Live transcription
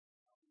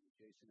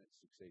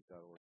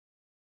Jason@68.org.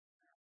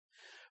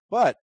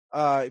 But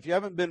if you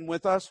haven't been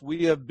with us,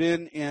 we have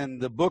been in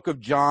the book of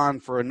John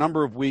for a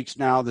number of weeks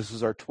now. This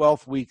is our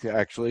 12th week,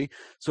 actually.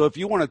 So if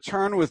you want to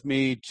turn with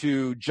me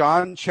to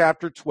John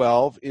chapter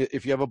 12,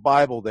 if you have a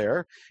Bible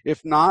there.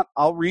 If not,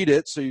 I'll read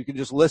it so you can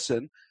just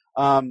listen.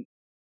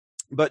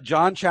 But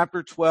John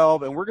chapter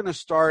 12, and we're going to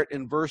start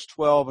in verse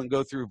 12 and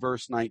go through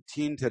verse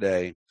 19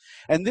 today.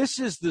 And this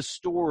is the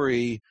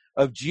story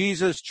of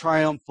Jesus'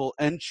 triumphal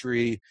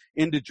entry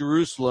into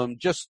Jerusalem,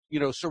 just,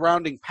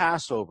 surrounding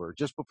Passover,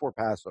 just before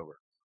Passover.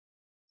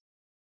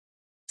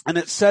 And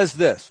it says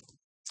this,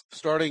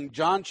 starting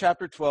John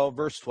chapter 12,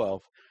 verse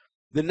 12.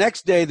 The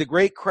next day, the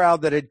great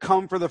crowd that had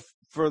come for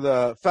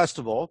the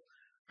festival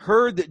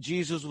heard that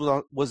Jesus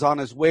was on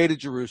his way to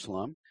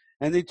Jerusalem.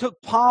 And they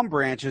took palm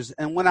branches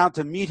and went out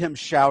to meet him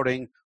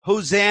shouting,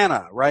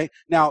 Hosanna, right?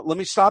 Now, let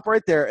me stop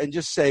right there and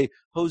just say,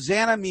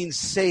 Hosanna means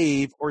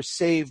save or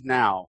save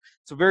now.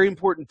 It's a very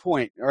important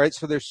point, all right?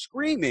 So they're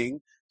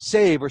screaming,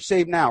 save or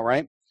save now,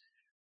 right?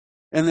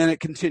 And then it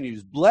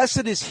continues,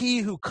 blessed is he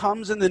who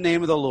comes in the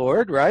name of the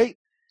Lord, right?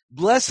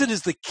 Blessed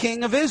is the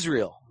King of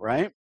Israel,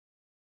 right?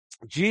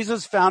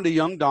 Jesus found a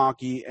young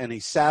donkey and he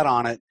sat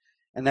on it.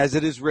 And as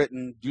it is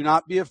written, do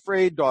not be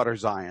afraid, daughter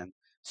Zion.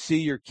 See,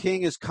 your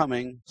king is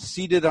coming,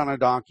 seated on a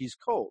donkey's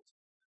colt.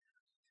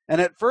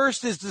 And at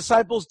first, his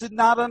disciples did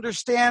not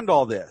understand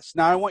all this.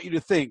 Now, I want you to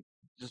think,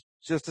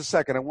 just a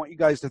second, I want you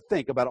guys to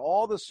think about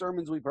all the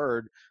sermons we've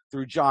heard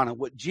through John and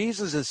what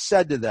Jesus has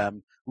said to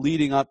them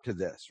leading up to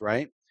this,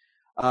 right?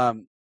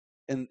 And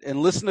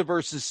listen to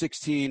verses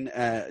 16,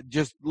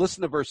 just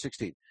listen to verse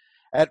 16.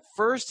 At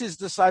first, his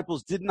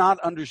disciples did not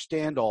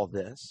understand all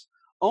this.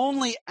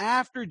 Only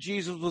after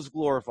Jesus was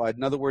glorified,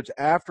 in other words,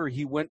 after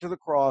he went to the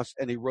cross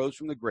and he rose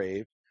from the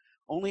grave,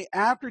 only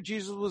after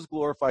Jesus was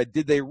glorified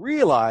did they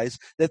realize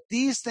that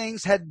these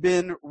things had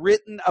been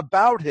written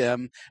about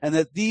him and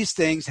that these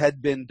things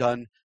had been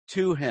done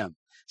to him.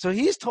 So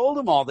he's told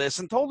them all this,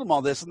 and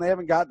they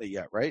haven't gotten it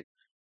yet, right?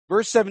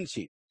 Verse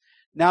 17.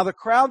 Now the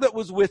crowd that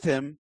was with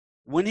him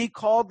when he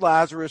called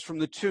Lazarus from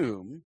the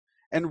tomb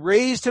and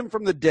raised him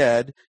from the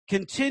dead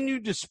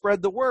continued to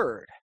spread the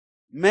word.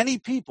 Many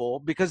people,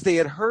 because they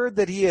had heard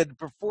that he had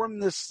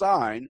performed this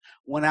sign,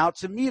 went out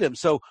to meet him.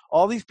 So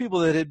all these people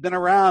that had been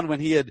around when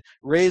he had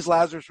raised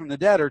Lazarus from the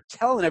dead are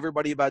telling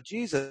everybody about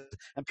Jesus,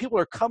 and people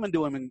are coming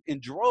to him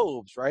in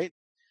droves, right?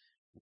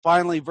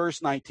 Finally,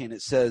 verse 19,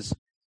 it says,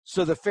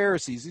 so the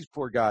Pharisees, these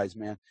poor guys,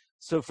 man.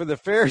 So for the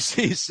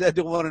Pharisees said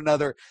to one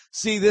another,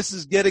 see, this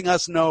is getting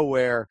us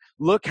nowhere.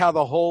 Look how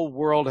the whole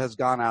world has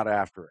gone out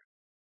after it.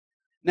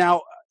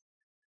 Now,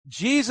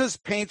 Jesus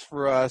paints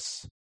for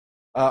us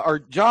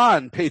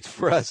John paints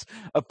for us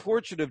a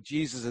portrait of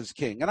Jesus as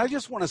King. And I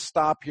just want to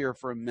stop here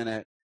for a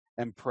minute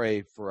and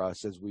pray for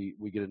us as we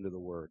get into the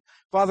Word.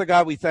 Father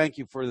God, we thank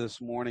you for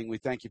this morning. We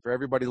thank you for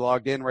everybody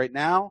logged in right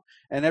now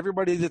and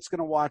everybody that's going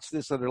to watch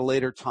this at a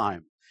later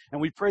time. And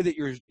we pray that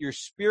your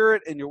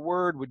Spirit and your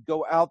Word would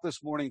go out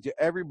this morning to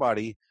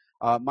everybody,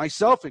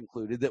 myself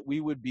included, that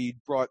we would be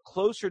brought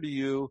closer to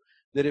you,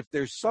 that if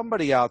there's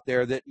somebody out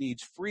there that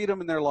needs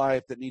freedom in their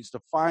life, that needs to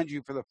find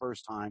you for the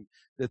first time,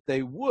 that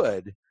they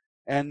would,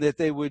 and that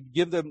they would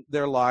give them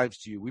their lives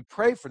to you. We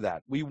pray for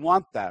that. We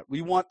want that.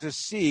 We want to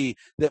see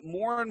that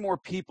more and more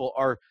people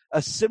are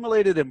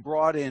assimilated and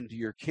brought into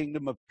your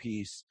kingdom of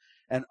peace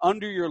and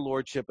under your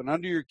lordship and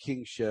under your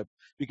kingship,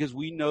 because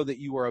we know that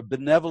you are a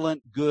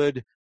benevolent,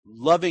 good,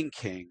 loving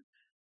king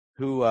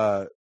who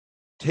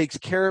takes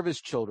care of his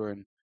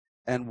children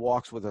and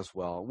walks with us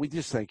well. We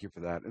just thank you for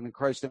that. And in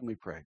Christ's name we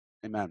pray.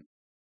 Amen.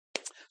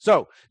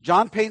 So,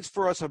 John paints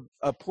for us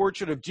a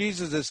portrait of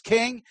Jesus as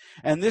King,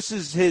 and this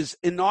is his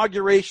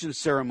inauguration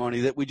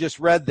ceremony that we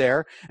just read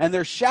there. And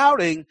they're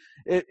shouting,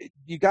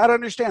 you got to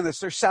understand this,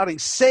 they're shouting,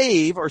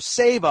 save or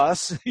save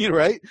us,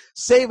 right?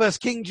 Save us,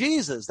 King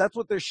Jesus. That's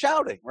what they're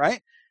shouting,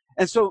 right?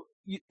 And so,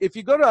 if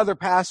you go to other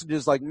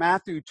passages like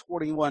Matthew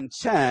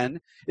 21:10,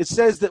 it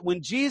says that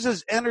when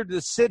Jesus entered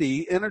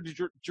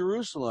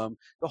Jerusalem,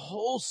 the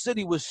whole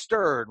city was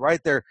stirred,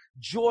 right? They're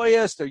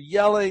joyous, they're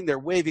yelling, they're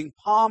waving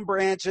palm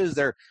branches,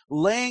 they're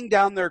laying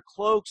down their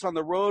cloaks on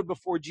the road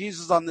before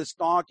Jesus on this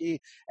donkey,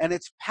 and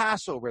it's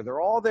Passover.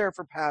 They're all there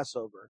for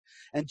Passover.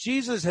 And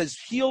Jesus has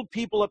healed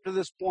people up to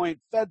this point,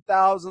 fed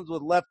thousands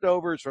with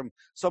leftovers from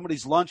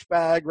somebody's lunch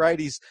bag, right?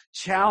 He's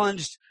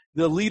challenged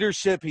the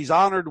leadership, he's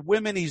honored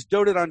women, he's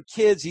doted on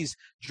kids, he's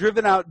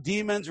driven out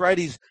demons, right?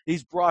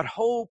 He's brought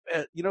hope,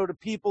 to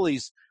people.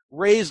 He's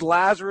raised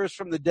Lazarus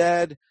from the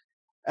dead.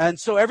 And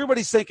so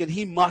everybody's thinking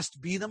he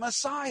must be the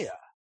Messiah.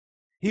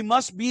 He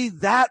must be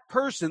that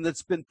person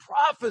that's been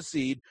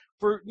prophesied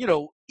for,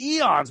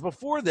 eons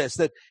before this,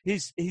 that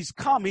he's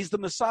come, he's the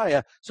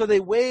Messiah. So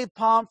they wave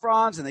palm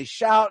fronds and they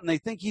shout and they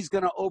think he's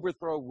going to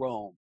overthrow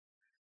Rome.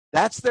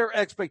 That's their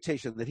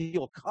expectation, that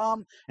he'll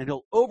come and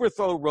he'll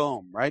overthrow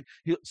Rome, right?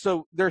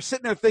 So they're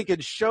sitting there thinking,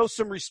 show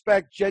some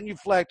respect,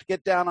 genuflect,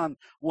 get down on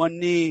one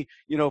knee,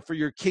 for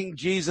your King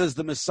Jesus,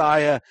 the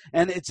Messiah.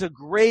 And it's a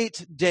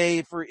great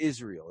day for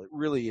Israel. It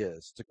really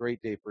is. It's a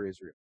great day for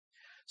Israel.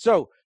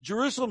 So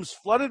Jerusalem's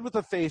flooded with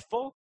the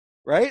faithful,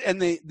 right?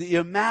 And they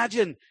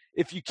imagine,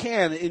 if you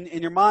can,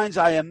 in your mind's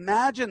eye,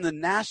 imagine the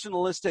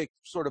nationalistic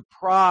sort of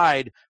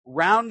pride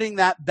rounding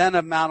that bend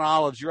of Mount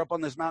Olives. You're up on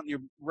this mountain, you're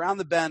around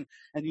the bend,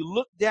 and you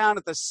look down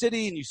at the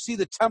city and you see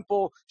the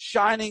temple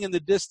shining in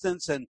the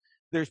distance, and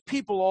there's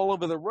people all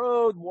over the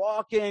road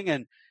walking,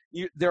 and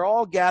they're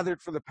all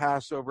gathered for the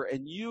Passover,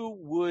 and you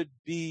would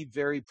be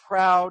very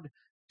proud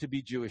to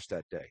be Jewish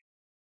that day.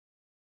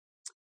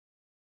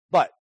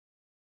 But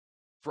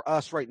for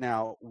us right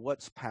now,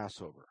 what's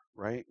Passover,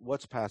 right?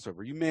 What's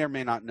Passover? You may or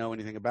may not know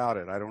anything about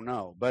it. I don't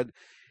know. But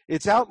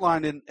it's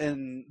outlined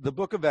in the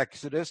book of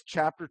Exodus,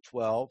 chapter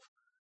 12,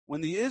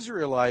 when the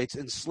Israelites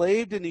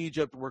enslaved in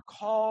Egypt were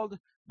called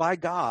by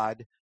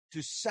God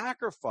to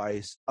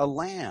sacrifice a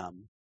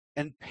lamb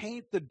and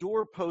paint the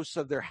doorposts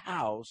of their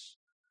house,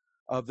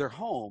 of their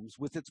homes,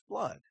 with its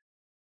blood.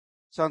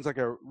 Sounds like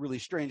a really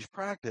strange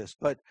practice,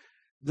 but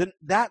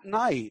that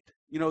night,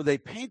 they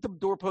paint the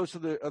doorposts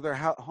of their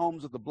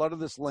homes with the blood of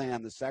this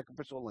lamb, the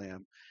sacrificial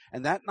lamb.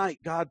 And that night,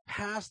 God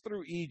passed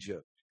through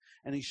Egypt,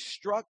 and he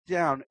struck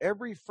down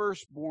every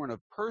firstborn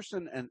of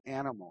person and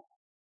animal,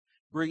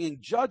 bringing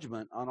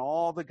judgment on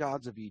all the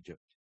gods of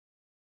Egypt.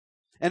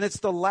 And it's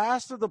the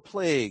last of the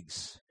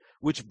plagues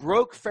which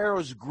broke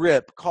Pharaoh's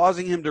grip,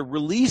 causing him to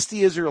release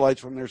the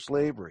Israelites from their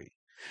slavery.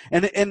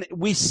 And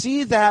we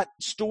see that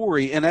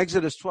story in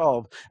Exodus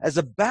 12 as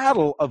a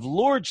battle of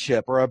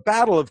lordship, or a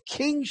battle of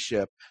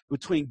kingship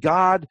between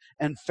God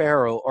and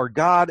Pharaoh, or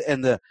God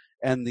and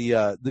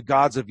the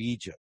gods of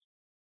Egypt.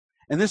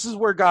 And this is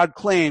where God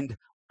claimed,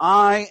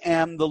 I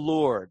am the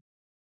Lord.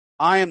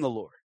 I am the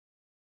Lord.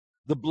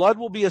 The blood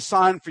will be a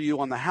sign for you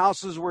on the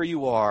houses where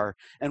you are.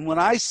 And when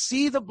I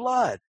see the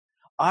blood,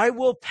 I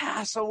will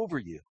pass over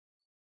you.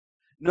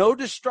 No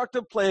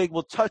destructive plague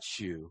will touch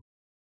you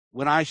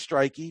when I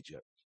strike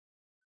Egypt.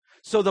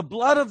 So the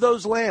blood of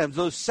those lambs,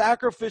 those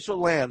sacrificial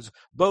lambs,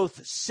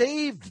 both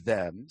saved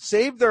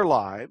their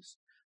lives,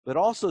 but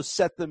also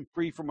set them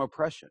free from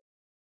oppression.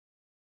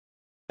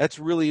 That's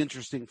a really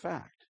interesting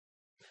fact.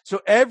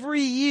 So every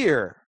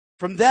year,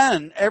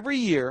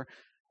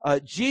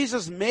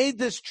 Jesus made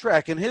this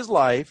trek in his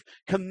life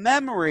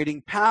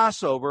commemorating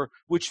Passover,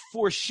 which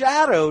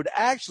foreshadowed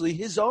actually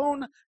his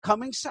own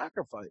coming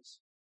sacrifice.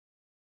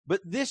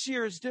 But this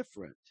year is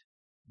different.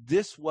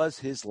 This was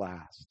his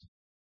last.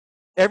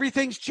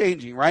 Everything's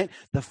changing, right?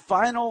 The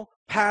final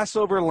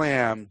Passover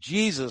lamb,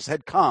 Jesus,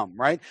 had come,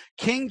 right?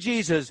 King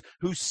Jesus,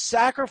 who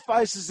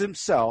sacrifices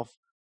himself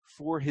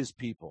for his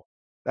people.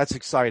 That's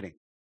exciting.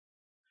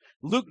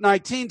 Luke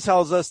 19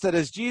 tells us that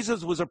as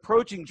Jesus was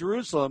approaching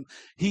Jerusalem,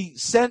 he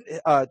sent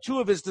two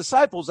of his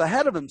disciples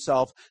ahead of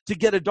himself to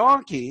get a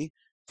donkey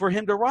for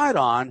him to ride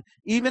on,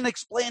 even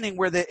explaining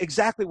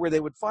exactly where they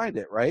would find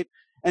it, right?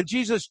 And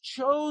Jesus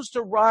chose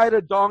to ride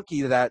a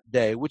donkey that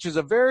day, which is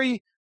a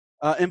very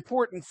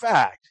important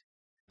fact,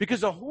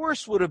 because a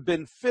horse would have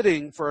been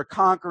fitting for a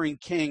conquering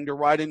king to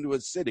ride into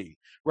a city,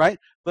 right?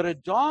 But a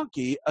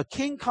donkey, a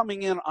king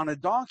coming in on a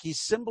donkey,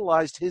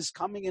 symbolized his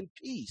coming in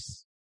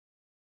peace.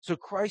 So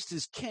Christ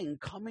is king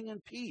coming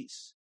in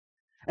peace.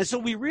 And so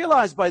we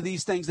realize by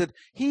these things that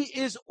he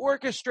is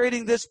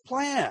orchestrating this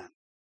plan.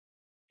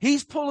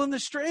 He's pulling the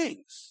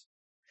strings.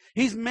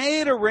 He's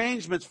made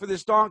arrangements for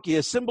this donkey,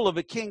 a symbol of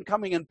a king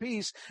coming in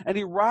peace, and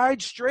he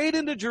rides straight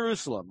into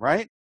Jerusalem,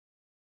 right?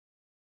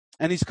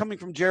 And he's coming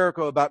from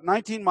Jericho, about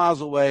 19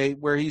 miles away,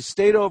 where he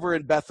stayed over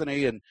in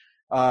Bethany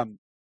and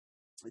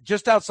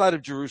just outside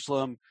of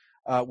Jerusalem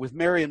with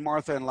Mary and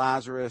Martha and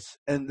Lazarus.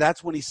 And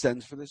that's when he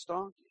sends for this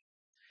donkey.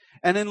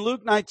 And in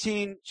Luke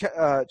 19,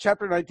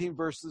 chapter 19,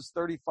 verses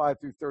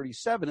 35 through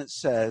 37, it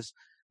says,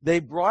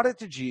 they brought it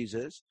to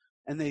Jesus,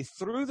 and they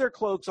threw their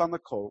cloaks on the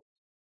colt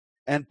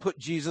and put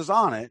Jesus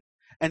on it.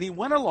 And he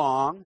went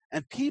along,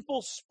 and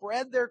people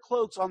spread their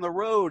cloaks on the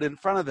road in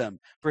front of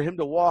them for him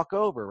to walk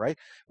over, right?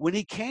 When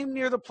he came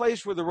near the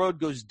place where the road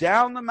goes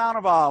down the Mount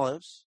of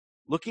Olives,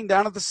 looking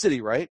down at the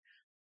city, right?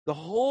 The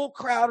whole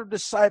crowd of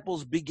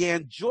disciples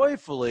began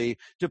joyfully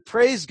to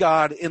praise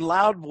God in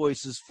loud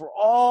voices for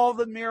all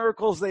the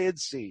miracles they had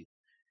seen,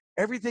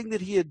 everything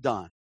that he had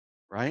done,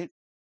 right?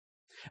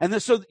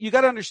 And so you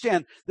got to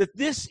understand that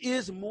this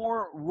is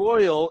more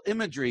royal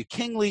imagery,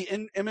 kingly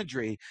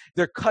imagery.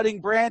 They're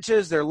cutting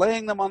branches, they're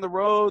laying them on the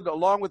road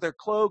along with their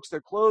cloaks, their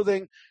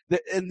clothing.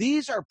 And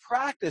these are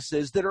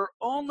practices that are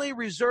only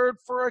reserved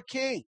for a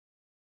king.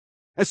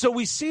 And so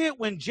we see it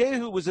when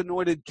Jehu was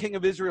anointed king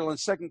of Israel in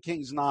 2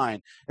 Kings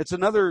 9. It's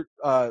another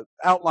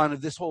outline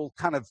of this whole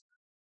kind of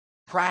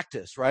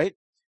practice, right?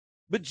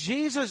 But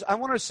Jesus, I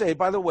want to say,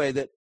 by the way,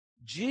 that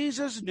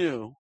Jesus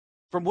knew,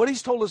 from what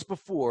he's told us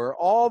before,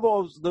 all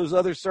those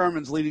other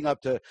sermons leading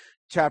up to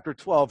chapter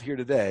 12 here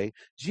today,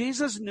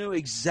 Jesus knew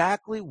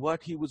exactly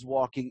what he was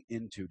walking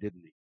into,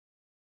 didn't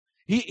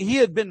he? He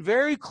had been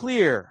very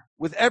clear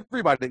with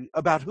everybody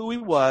about who he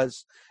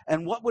was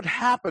and what would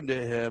happen to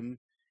him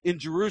in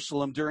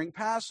Jerusalem during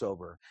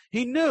Passover.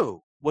 He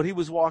knew what he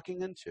was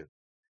walking into.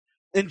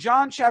 In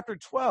John chapter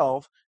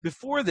 12,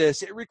 before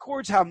this, it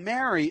records how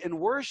Mary, in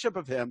worship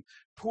of him,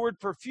 poured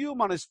perfume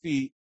on his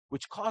feet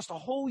which cost a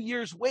whole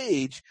year's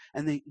wage,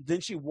 and then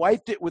she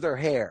wiped it with her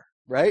hair,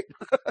 right?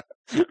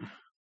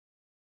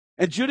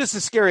 And Judas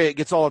Iscariot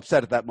gets all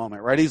upset at that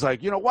moment, right? He's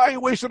like, why are you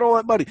wasting all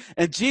that money?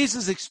 And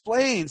Jesus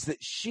explains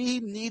that she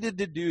needed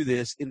to do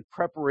this in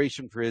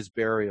preparation for his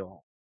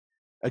burial.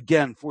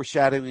 Again,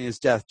 foreshadowing his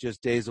death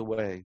just days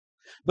away.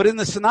 But in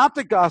the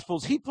Synoptic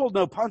Gospels, he pulled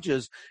no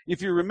punches.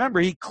 If you remember,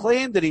 he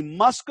claimed that he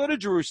must go to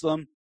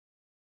Jerusalem,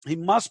 he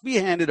must be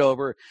handed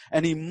over,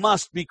 and he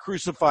must be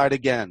crucified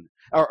again,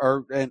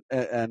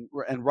 and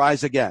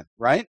rise again,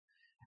 right?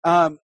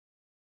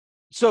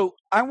 So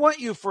I want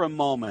you for a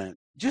moment,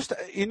 just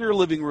in your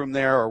living room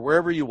there or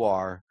wherever you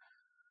are,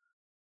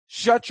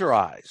 shut your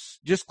eyes.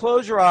 Just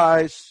close your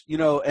eyes,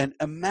 and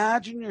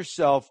imagine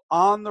yourself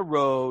on the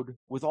road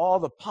with all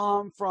the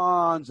palm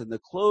fronds and the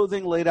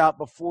clothing laid out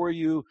before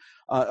you,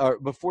 or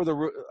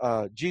before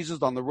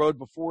Jesus on the road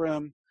before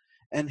him.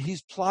 And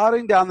he's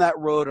plodding down that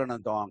road on a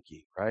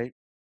donkey, right?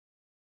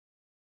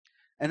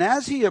 And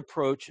as he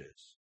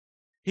approaches,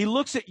 he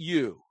looks at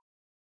you.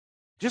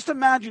 Just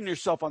imagine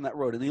yourself on that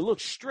road, and he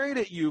looks straight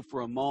at you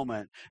for a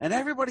moment, and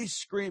everybody's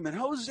screaming,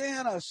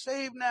 Hosanna,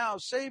 save now,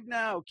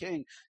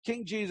 King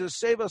Jesus,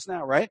 save us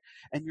now, right?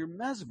 And you're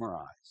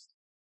mesmerized.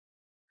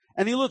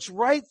 And he looks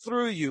right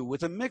through you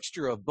with a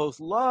mixture of both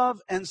love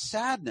and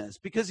sadness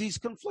because he's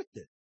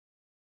conflicted.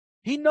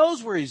 He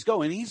knows where he's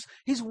going.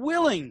 He's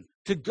willing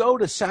to go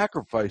to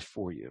sacrifice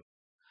for you.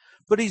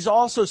 But he's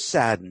also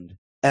saddened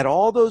at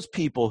all those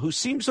people who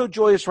seem so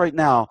joyous right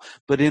now,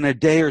 but in a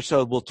day or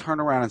so will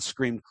turn around and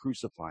scream,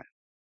 crucify him.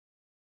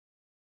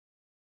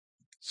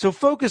 So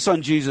focus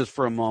on Jesus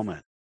for a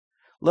moment.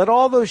 Let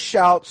all those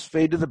shouts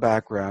fade to the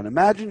background.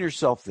 Imagine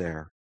yourself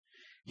there.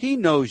 He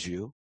knows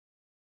you,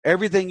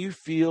 everything you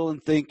feel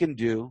and think and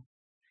do.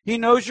 He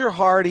knows your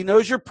heart. He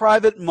knows your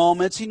private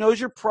moments. He knows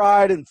your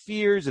pride and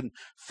fears and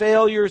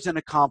failures and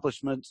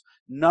accomplishments,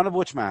 none of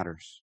which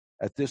matters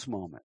at this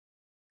moment.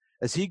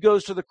 As he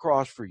goes to the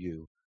cross for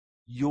you,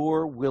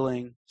 your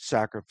willing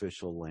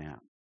sacrificial lamb.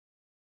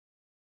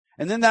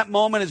 And then that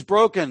moment is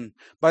broken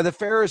by the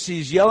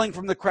Pharisees yelling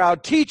from the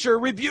crowd, Teacher,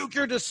 rebuke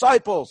your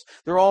disciples.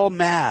 They're all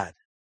mad.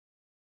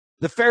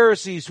 The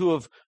Pharisees who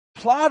have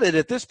plotted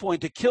at this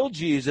point to kill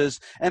Jesus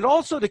and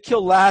also to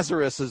kill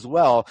Lazarus as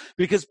well,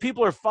 because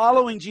people are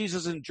following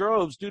Jesus in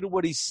droves due to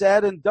what he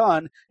said and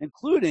done,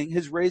 including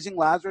his raising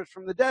Lazarus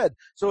from the dead.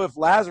 So if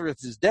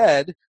Lazarus is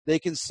dead, they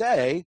can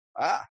say,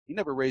 he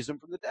never raised him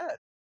from the dead,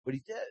 but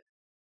he did.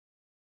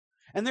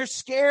 And they're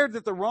scared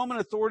that the Roman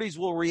authorities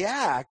will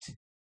react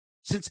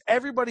since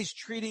everybody's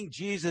treating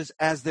Jesus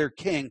as their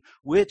king,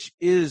 which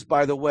is,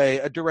 by the way,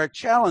 a direct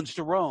challenge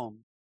to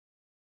Rome.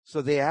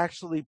 So they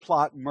actually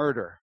plot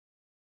murder,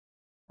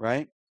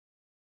 right?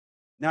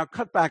 Now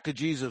cut back to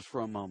Jesus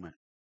for a moment.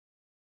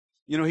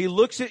 He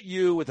looks at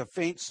you with a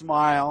faint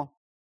smile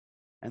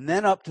and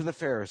then up to the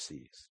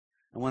Pharisees.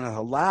 And with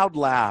a loud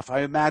laugh,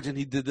 I imagine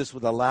he did this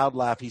with a loud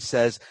laugh, he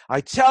says,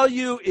 I tell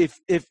you,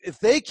 if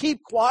they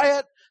keep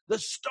quiet, the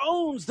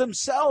stones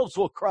themselves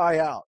will cry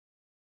out.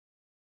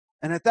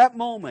 And at that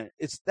moment,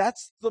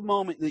 that's the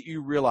moment that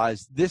you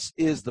realize this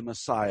is the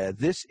Messiah.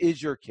 This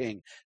is your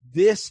king.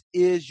 This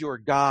is your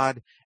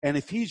God. And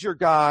if he's your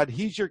God,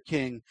 he's your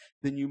king,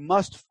 then you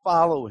must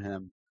follow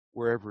him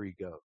wherever he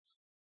goes.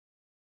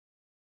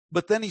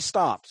 But then he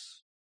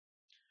stops.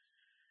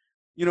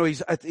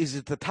 He's at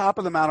the top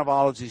of the Mount of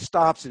Olives. He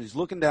stops and he's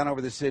looking down over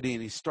the city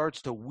and he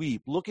starts to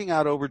weep, looking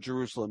out over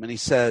Jerusalem. And he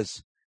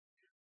says,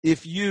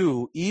 if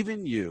you,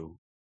 even you,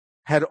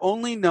 had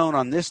only known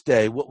on this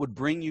day what would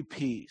bring you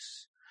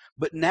peace,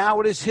 but now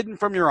it is hidden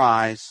from your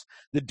eyes.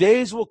 The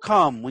days will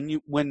come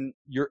when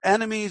your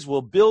enemies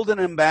will build an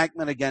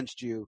embankment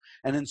against you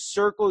and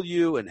encircle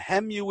you and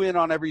hem you in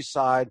on every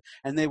side,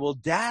 and they will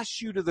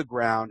dash you to the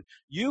ground,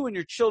 you and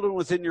your children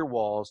within your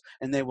walls,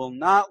 and they will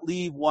not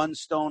leave one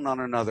stone on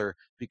another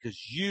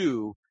because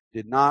you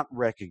did not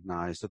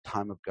recognize the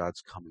time of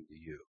God's coming to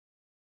you.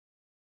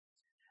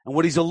 And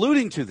what he's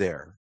alluding to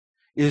there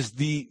is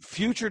the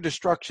future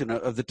destruction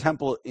of the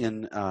temple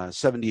in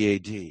 70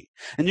 AD.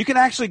 And you can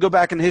actually go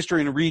back in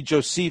history and read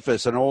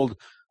Josephus, an old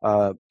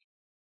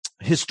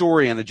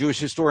historian, a Jewish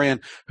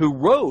historian, who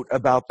wrote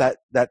about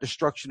that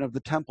destruction of the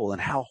temple and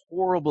how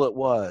horrible it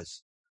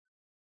was.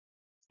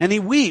 And he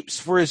weeps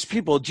for his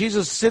people.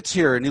 Jesus sits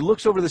here and he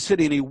looks over the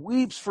city and he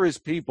weeps for his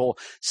people,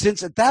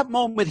 since at that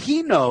moment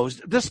he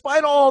knows,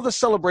 despite all the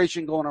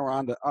celebration going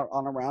around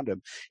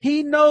him,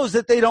 he knows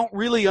that they don't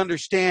really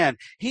understand.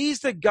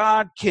 He's the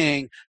God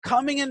King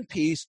coming in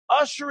peace,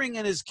 ushering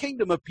in his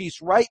kingdom of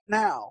peace right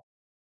now.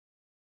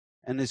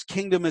 And his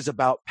kingdom is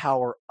about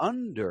power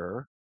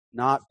under,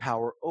 not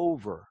power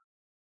over,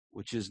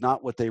 which is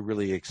not what they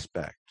really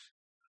expect.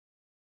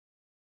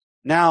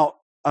 Now,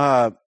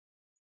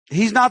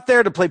 he's not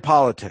there to play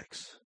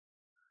politics.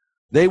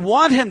 They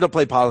want him to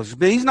play politics,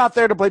 but he's not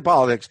there to play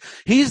politics.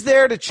 He's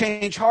there to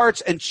change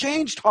hearts, and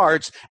changed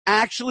hearts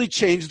actually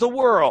change the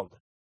world.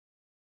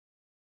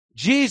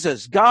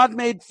 Jesus, God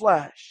made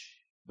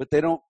flesh, but they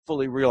don't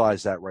fully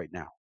realize that right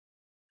now.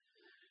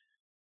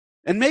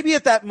 And maybe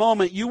at that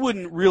moment, you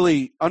wouldn't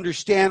really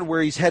understand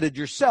where he's headed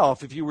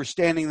yourself if you were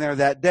standing there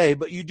that day,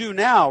 but you do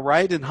now,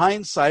 right? In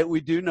hindsight,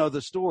 we do know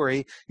the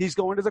story. He's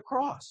going to the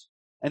cross,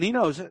 and he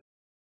knows it.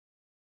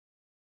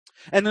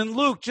 And in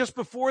Luke, just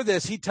before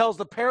this, he tells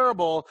the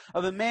parable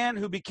of a man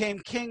who became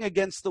king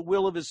against the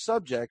will of his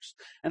subjects.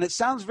 And it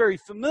sounds very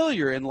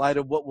familiar in light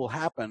of what will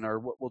happen or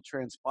what will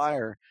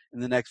transpire in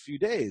the next few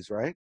days,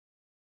 right?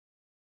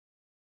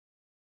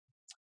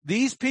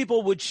 These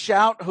people would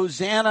shout,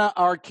 "Hosanna,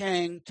 our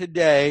King,"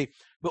 today,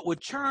 but would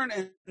turn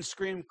and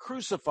scream,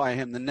 "Crucify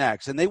him," the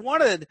next. And they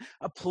wanted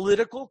a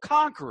political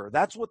conqueror.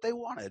 That's what they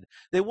wanted.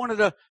 They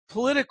wanted a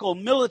political,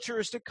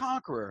 militaristic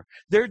conqueror.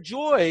 Their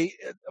joy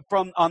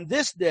from on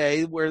this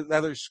day, where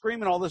they're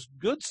screaming all this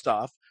good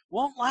stuff,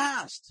 won't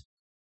last,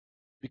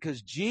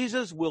 because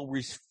Jesus will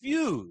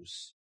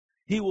refuse.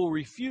 He will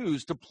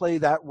refuse to play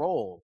that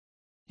role.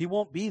 He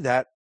won't be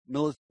that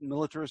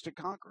militaristic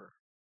conqueror.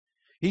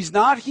 He's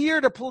not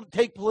here to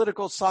take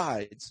political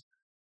sides.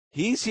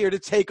 He's here to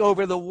take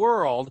over the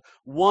world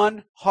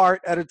one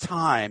heart at a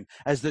time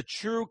as the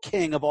true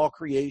king of all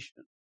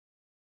creation.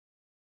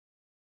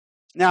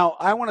 Now,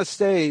 I want to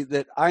say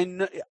that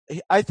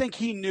I think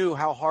he knew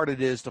how hard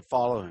it is to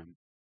follow him.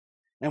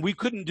 And we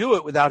couldn't do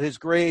it without his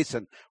grace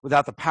and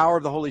without the power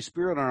of the Holy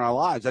Spirit in our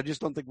lives. I just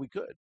don't think we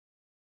could.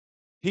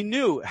 He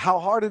knew how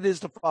hard it is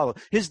to follow.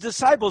 His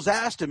disciples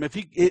asked him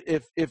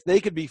if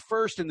they could be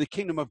first in the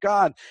kingdom of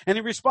God. And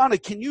he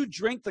responded, "Can you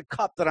drink the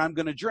cup that I'm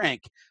going to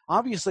drink?"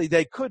 Obviously,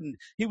 they couldn't.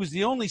 He was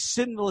the only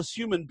sinless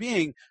human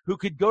being who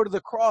could go to the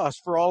cross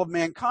for all of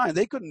mankind.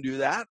 They couldn't do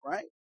that,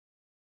 right?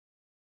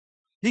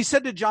 He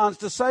said to John's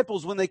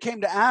disciples when they came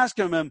to ask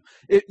him,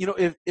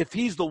 if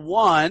he's the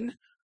one,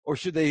 or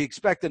should they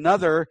expect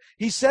another,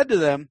 he said to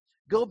them,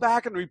 "Go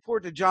back and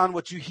report to John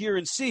what you hear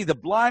and see. The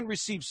blind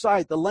receive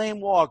sight, the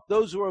lame walk,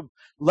 those who have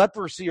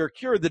leprosy are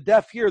cured, the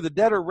deaf hear, the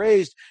dead are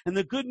raised, and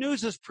the good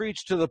news is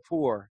preached to the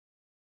poor.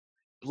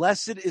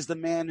 Blessed is the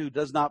man who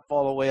does not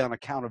fall away on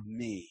account of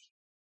me."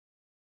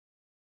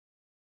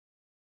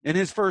 In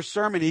his first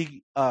sermon,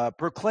 he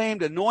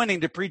proclaimed anointing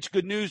to preach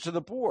good news to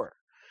the poor.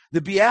 The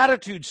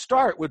Beatitudes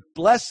start with,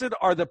 "Blessed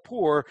are the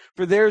poor,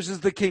 for theirs is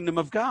the kingdom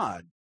of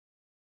God."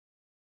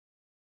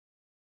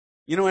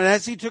 And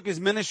as he took his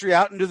ministry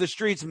out into the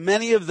streets,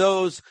 many of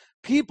those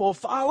people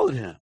followed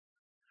him.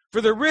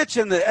 For the rich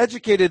and the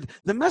educated,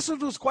 the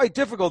message was quite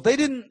difficult. They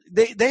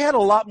had a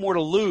lot more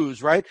to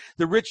lose, right?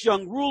 The rich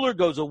young ruler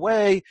goes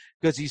away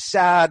because he's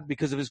sad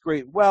because of his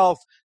great wealth.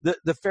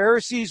 The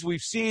Pharisees,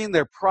 we've seen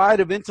their pride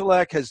of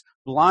intellect has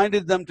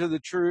blinded them to the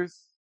truth.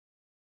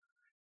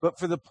 But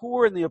for the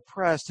poor and the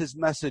oppressed, his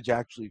message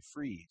actually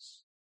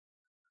frees.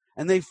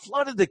 And they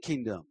flooded the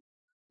kingdom,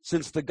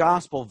 since the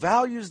gospel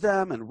values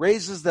them and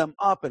raises them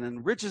up and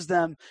enriches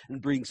them and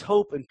brings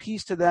hope and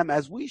peace to them,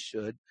 as we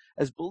should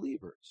as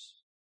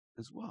believers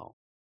as well.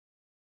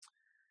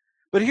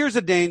 But here's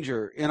a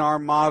danger in our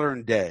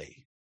modern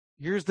day.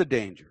 Here's the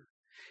danger.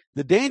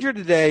 The danger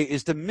today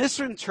is to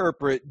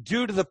misinterpret,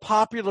 due to the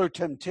popular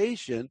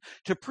temptation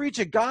to preach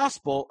a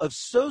gospel of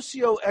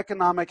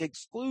socioeconomic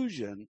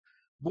exclusion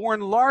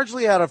born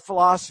largely out of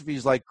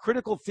philosophies like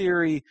critical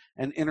theory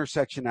and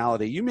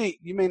intersectionality. You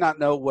may not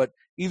know what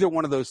either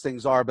one of those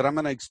things are, but I'm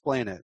going to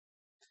explain it.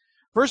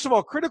 First of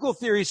all, critical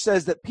theory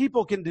says that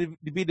people can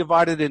be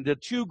divided into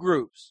two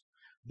groups,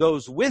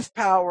 those with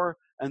power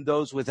and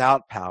those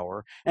without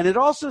power. And it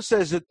also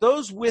says that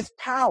those with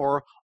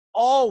power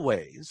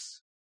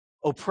always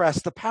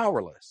oppress the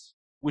powerless,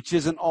 which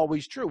isn't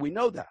always true. We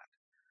know that.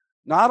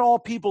 Not all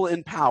people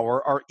in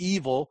power are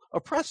evil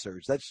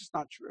oppressors. That's just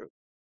not true.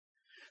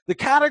 The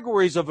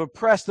categories of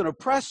oppressed and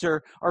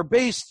oppressor are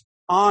based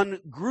on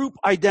group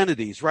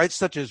identities, right?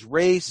 Such as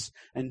race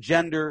and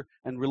gender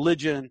and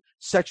religion,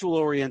 sexual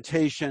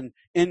orientation,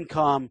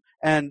 income,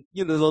 and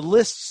the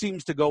list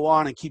seems to go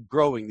on and keep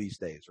growing these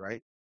days,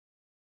 right?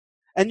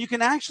 And you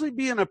can actually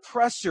be an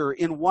oppressor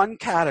in one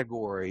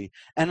category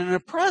and an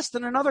oppressed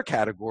in another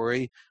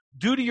category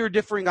due to your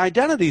differing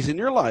identities in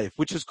your life,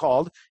 which is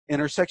called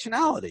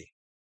intersectionality.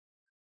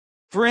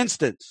 For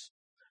instance,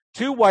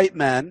 two white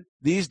men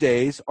these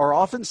days are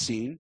often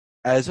seen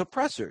as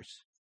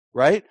oppressors,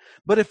 right?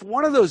 But if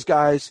one of those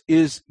guys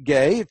is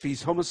gay, if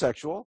he's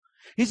homosexual,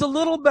 he's a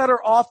little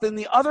better off than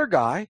the other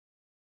guy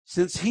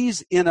since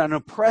he's in an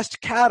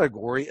oppressed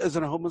category as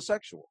a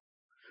homosexual,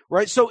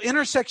 right? So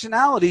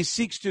intersectionality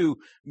seeks to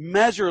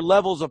measure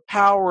levels of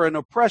power and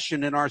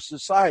oppression in our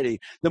society.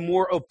 The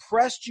more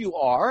oppressed you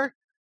are,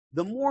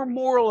 the more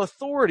moral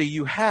authority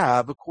you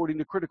have, according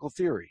to critical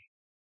theory.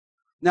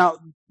 Now,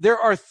 there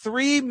are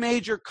three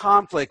major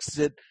conflicts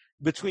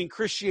between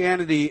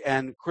Christianity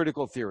and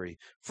critical theory.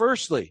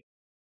 Firstly,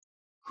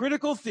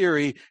 critical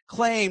theory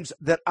claims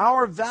that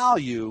our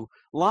value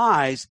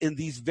lies in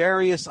these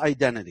various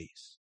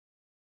identities.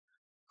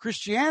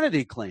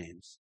 Christianity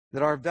claims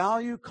that our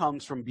value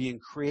comes from being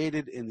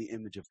created in the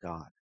image of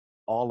God.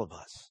 All of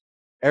us.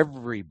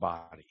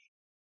 Everybody.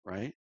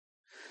 Right?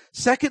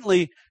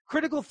 Secondly,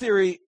 critical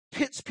theory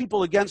pits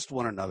people against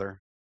one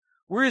another,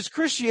 whereas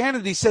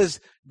Christianity says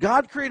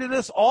God created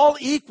us all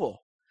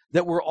equal.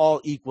 that we're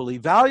all equally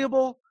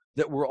valuable,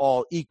 that we're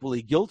all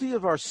equally guilty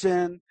of our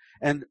sin,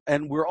 and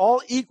we're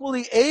all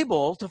equally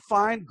able to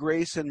find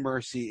grace and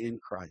mercy in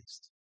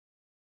Christ.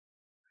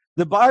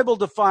 The Bible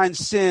defines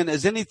sin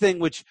as anything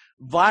which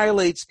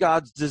violates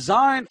God's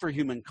design for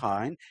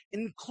humankind,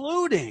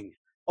 including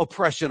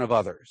oppression of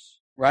others,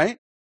 right?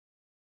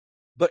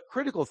 But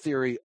critical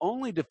theory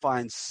only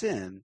defines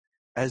sin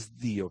as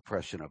the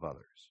oppression of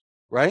others,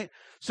 right?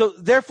 So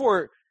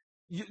therefore,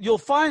 you'll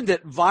find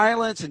that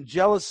violence and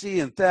jealousy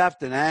and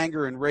theft and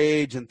anger and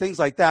rage and things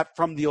like that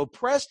from the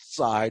oppressed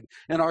side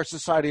in our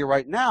society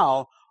right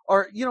now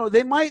are,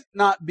 they might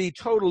not be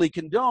totally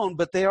condoned,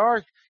 but they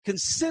are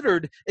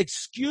considered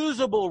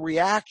excusable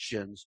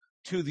reactions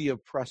to the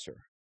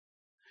oppressor.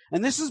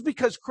 And this is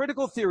because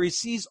critical theory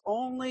sees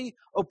only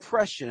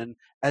oppression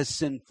as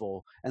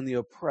sinful, and the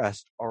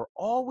oppressed are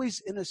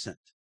always innocent,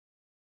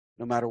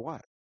 no matter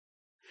what.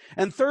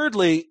 And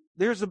thirdly,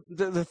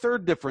 the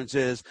third difference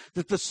is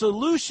that the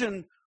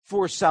solution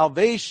for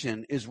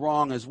salvation is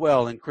wrong as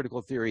well in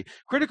critical theory.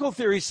 Critical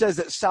theory says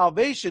that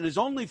salvation is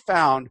only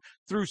found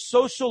through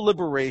social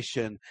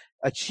liberation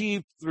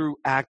achieved through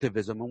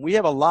activism. And we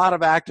have a lot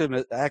of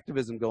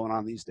activism going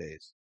on these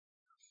days.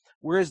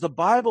 Whereas the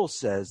Bible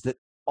says that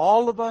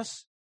all of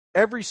us,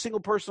 every single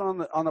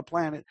person on the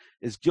planet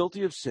is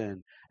guilty of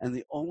sin, and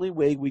the only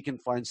way we can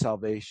find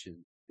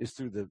salvation is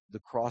through the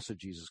cross of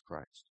Jesus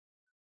Christ,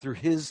 through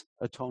his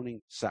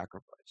atoning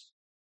sacrifice.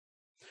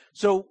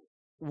 So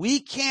we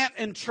can't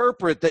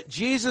interpret that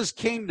Jesus'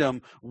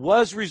 kingdom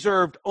was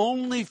reserved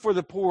only for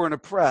the poor and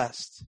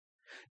oppressed.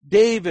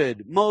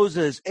 David,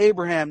 Moses,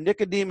 Abraham,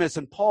 Nicodemus,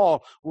 and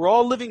Paul were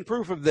all living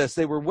proof of this.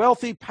 They were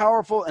wealthy,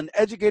 powerful, and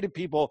educated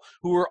people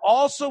who were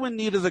also in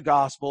need of the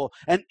gospel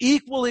and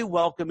equally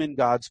welcome in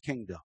God's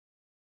kingdom.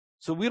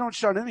 So we don't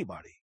shun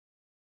anybody.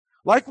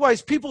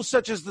 Likewise, people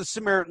such as the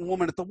Samaritan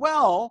woman at the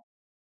well,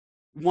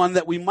 one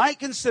that we might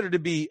consider to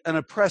be an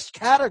oppressed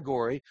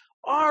category,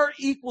 are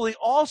equally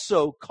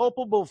also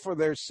culpable for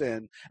their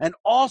sin and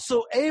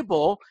also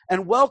able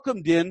and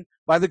welcomed in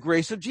by the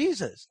grace of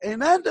Jesus.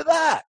 Amen to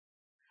that.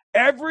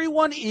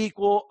 Everyone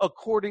equal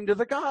according to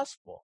the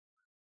gospel.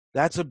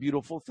 That's a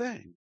beautiful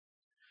thing.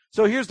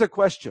 So here's the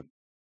question.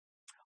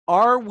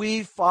 Are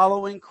we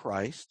following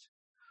Christ,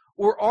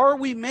 or are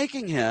we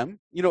making him,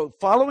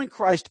 following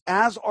Christ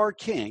as our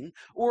king,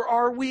 or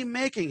are we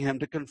making him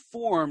to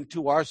conform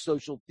to our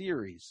social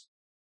theories?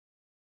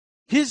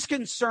 His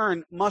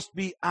concern must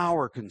be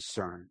our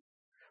concern.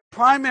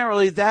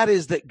 Primarily, that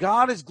is that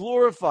God is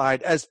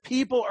glorified as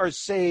people are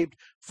saved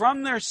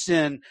from their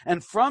sin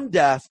and from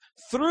death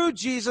through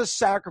Jesus'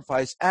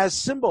 sacrifice as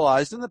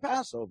symbolized in the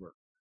Passover.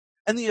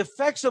 And the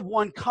effects of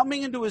one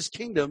coming into his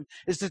kingdom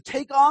is to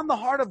take on the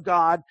heart of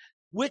God,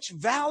 which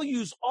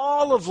values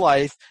all of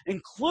life,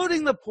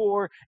 including the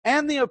poor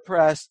and the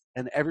oppressed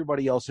and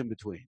everybody else in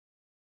between.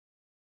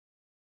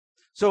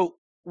 So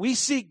we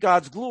seek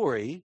God's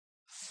glory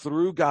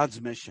through God's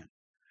mission.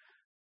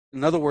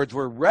 In other words,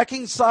 we're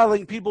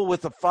reconciling people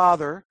with the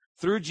Father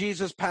through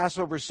Jesus'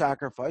 Passover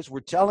sacrifice.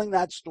 We're telling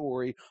that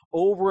story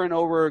over and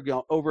over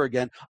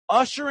again,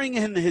 ushering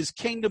in his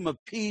kingdom of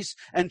peace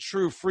and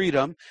true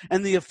freedom.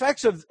 And the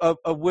effects of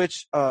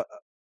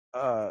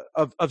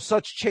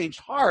such changed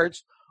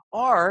hearts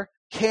are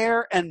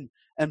care and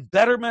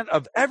betterment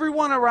of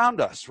everyone around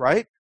us,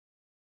 right?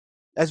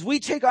 As we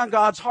take on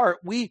God's heart,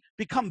 we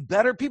become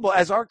better people.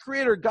 As our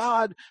Creator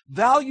God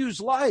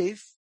values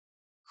life,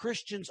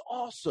 Christians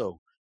also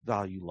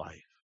value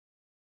life.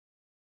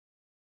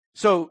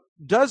 So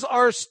does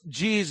our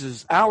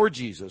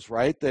Jesus,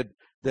 right,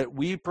 that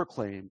we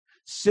proclaim,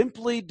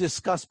 simply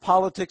discuss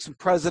politics and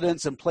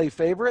presidents and play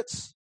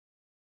favorites?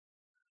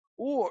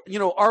 Or,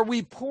 are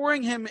we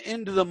pouring him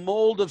into the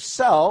mold of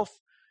self,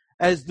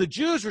 as the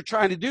Jews were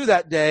trying to do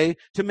that day,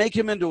 to make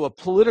him into a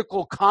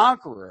political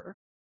conqueror?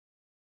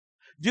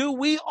 Do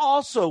we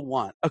also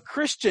want a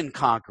Christian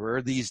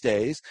conqueror these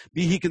days,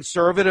 be he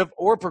conservative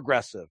or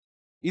progressive,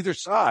 either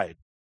side?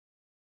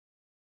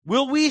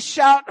 Will we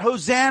shout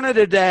Hosanna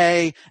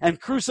today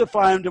and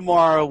crucify him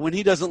tomorrow when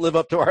he doesn't live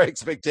up to our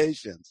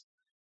expectations?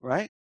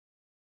 Right?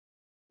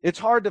 It's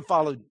hard to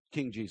follow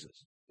King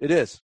Jesus. It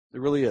is.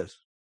 It really is.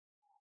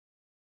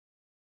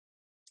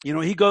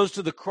 He goes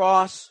to the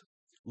cross,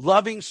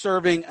 loving,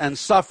 serving, and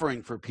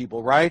suffering for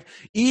people, right?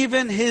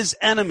 Even his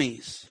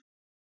enemies.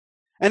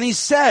 And he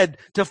said,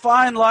 to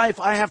find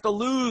life, I have to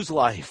lose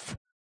life,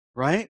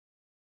 right?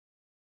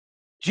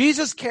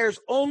 Jesus cares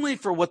only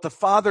for what the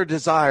Father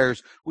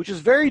desires, which is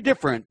very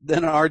different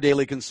than our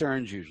daily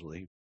concerns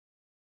usually.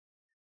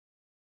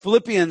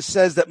 Philippians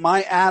says that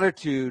my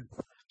attitude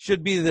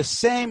should be the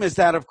same as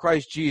that of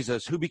Christ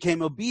Jesus, who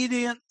became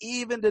obedient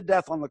even to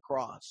death on the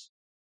cross.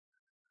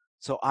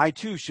 So I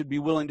too should be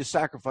willing to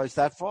sacrifice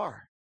that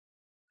far.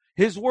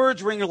 His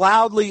words ring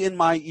loudly in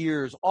my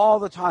ears all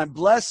the time.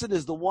 Blessed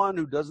is the one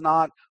who does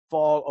not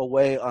fall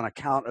away on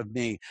account of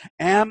me.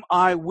 Am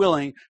I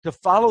willing to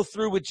follow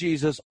through with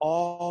Jesus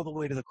all the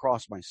way to the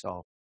cross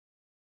myself?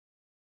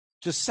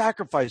 To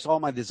sacrifice all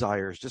my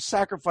desires, to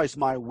sacrifice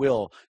my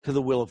will to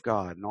the will of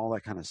God and all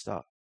that kind of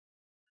stuff.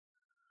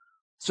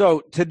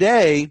 So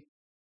today,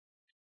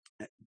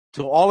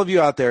 to all of you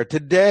out there,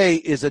 today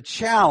is a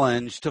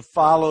challenge to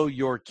follow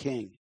your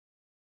king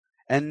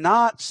and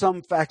not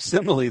some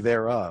facsimile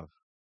thereof.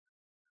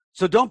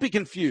 So don't be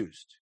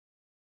confused.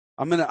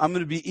 I'm going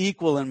to be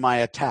equal in my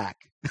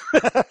attack.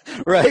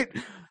 Right?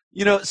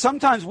 You know,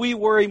 sometimes we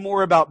worry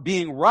more about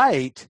being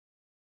right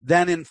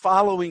than in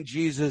following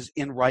Jesus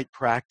in right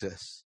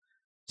practice.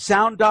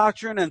 Sound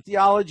doctrine and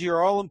theology are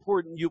all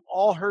important. You've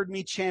all heard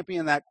me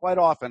champion that quite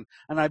often,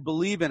 and I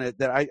believe in it,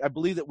 that I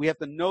believe that we have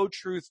to know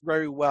truth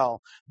very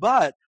well.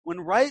 But when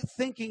right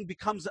thinking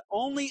becomes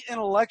only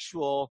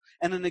intellectual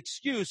and an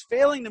excuse,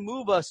 failing to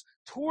move us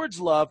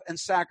towards love and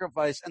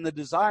sacrifice and the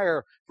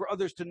desire for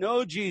others to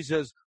know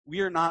Jesus,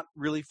 we are not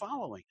really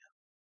following him.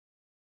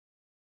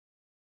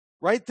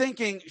 Right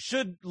thinking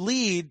should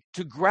lead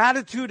to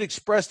gratitude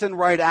expressed in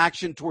right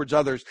action towards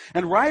others.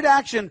 And right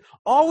action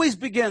always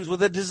begins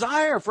with a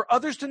desire for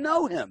others to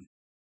know him,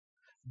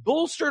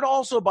 bolstered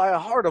also by a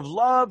heart of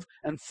love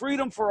and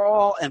freedom for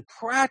all and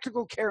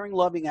practical, caring,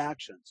 loving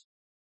actions.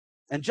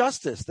 And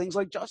justice, things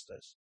like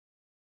justice.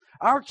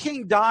 Our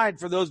King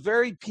died for those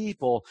very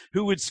people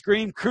who would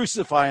scream,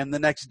 "Crucify him," the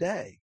next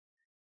day.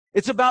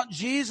 It's about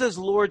Jesus'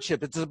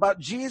 lordship. It's about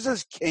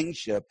Jesus'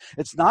 kingship.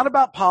 It's not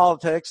about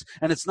politics,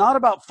 and it's not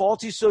about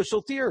faulty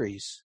social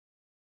theories.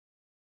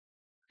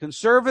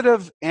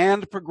 Conservative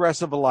and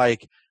progressive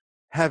alike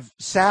have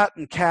sat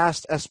and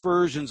cast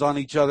aspersions on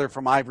each other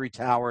from ivory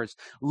towers,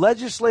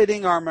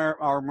 legislating our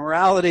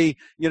morality,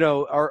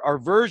 our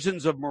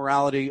versions of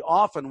morality,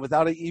 often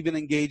without even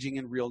engaging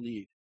in real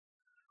need.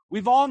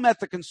 We've all met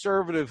the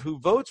conservative who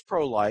votes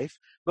pro-life,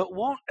 but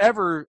won't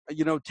ever,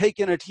 take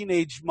in a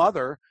teenage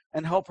mother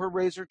and help her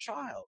raise her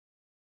child.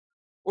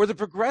 Or the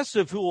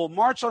progressive who will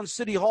march on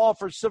City Hall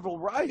for civil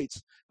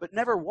rights, but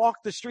never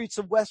walk the streets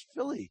of West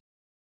Philly.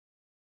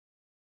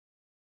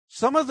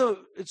 Some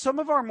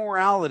of our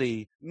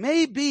morality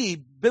may be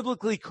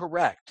biblically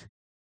correct,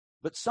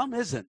 but some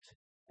isn't,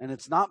 and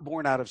it's not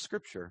born out of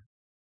Scripture.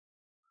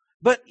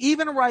 But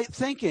even right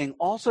thinking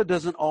also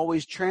doesn't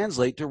always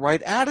translate to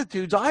right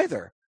attitudes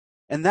either,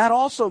 and that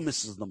also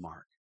misses the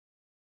mark.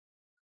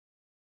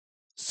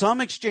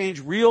 Some exchange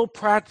real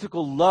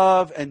practical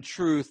love and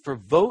truth for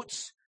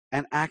votes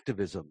and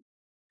activism.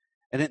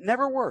 And it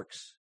never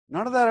works.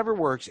 None of that ever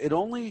works. It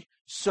only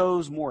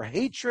sows more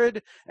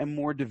hatred and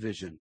more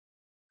division.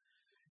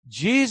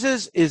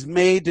 Jesus is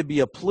made to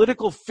be a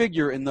political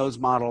figure in those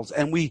models,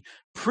 and we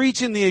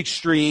preach in the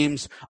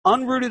extremes,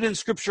 unrooted in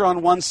Scripture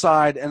on one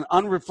side and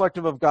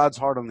unreflective of God's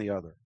heart on the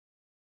other.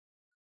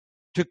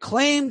 To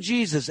claim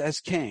Jesus as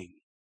king,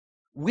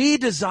 we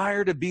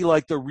desire to be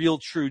like the real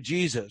true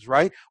Jesus,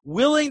 right?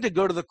 Willing to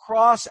go to the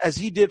cross as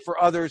he did for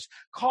others,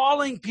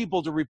 calling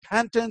people to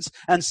repentance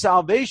and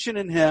salvation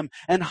in him,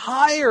 and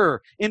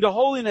higher into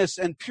holiness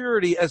and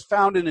purity as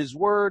found in his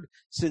word,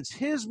 since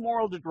his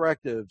moral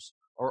directives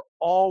are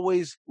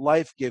always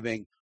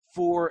life-giving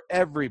for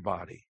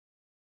everybody,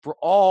 for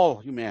all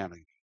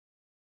humanity.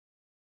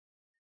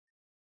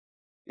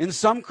 In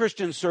some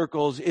Christian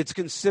circles, it's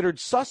considered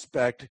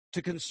suspect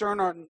to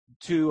concern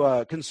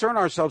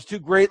ourselves too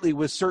greatly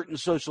with certain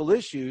social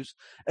issues,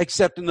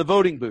 except in the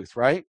voting booth,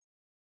 right?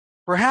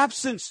 Perhaps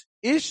since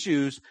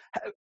issues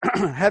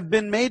have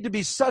been made to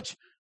be such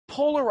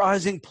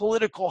polarizing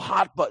political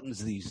hot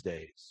buttons these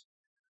days.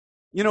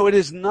 It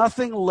is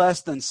nothing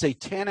less than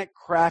satanic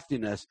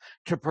craftiness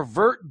to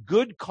pervert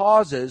good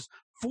causes,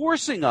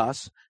 forcing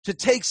us to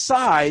take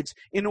sides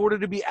in order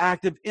to be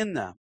active in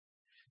them.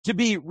 To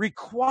be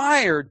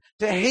required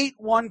to hate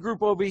one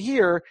group over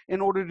here in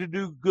order to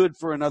do good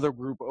for another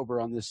group over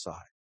on this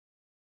side.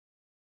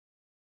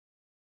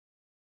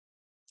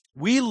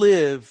 We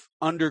live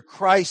under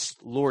Christ's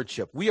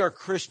lordship. We are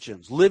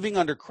Christians living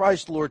under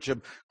Christ's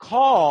lordship,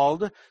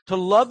 called to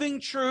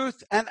loving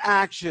truth and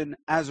action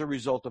as a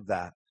result of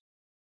that.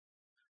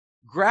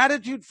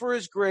 Gratitude for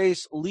his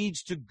grace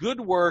leads to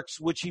good works,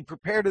 which he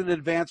prepared in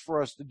advance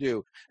for us to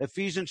do.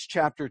 Ephesians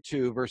chapter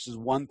 2, verses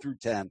 1 through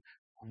 10.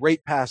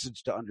 Great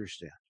passage to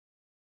understand.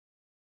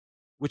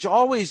 Which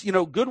always,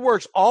 good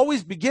works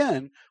always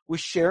begin with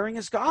sharing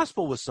his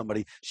gospel with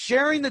somebody,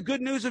 sharing the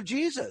good news of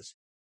Jesus.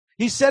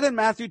 He said in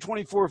Matthew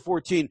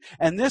 24:14,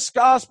 "And this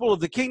gospel of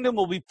the kingdom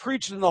will be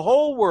preached in the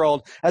whole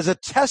world as a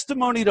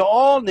testimony to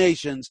all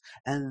nations,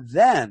 and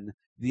then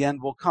the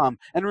end will come."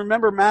 And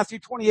remember, Matthew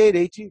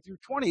 28:18 through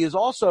 20 is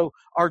also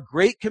our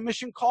great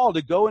commission call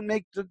to go and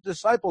make the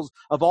disciples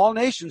of all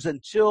nations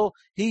until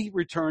he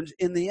returns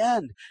in the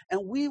end.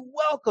 And we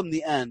welcome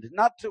the end,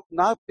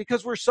 not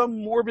because we're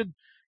some morbid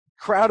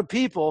crowd of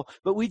people,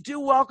 but we do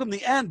welcome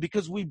the end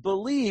because we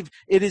believe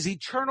it is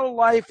eternal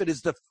life. It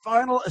is the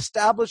final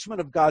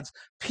establishment of God's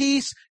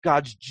peace,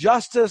 God's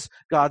justice,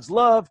 God's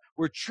love,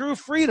 where true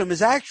freedom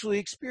is actually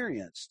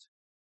experienced.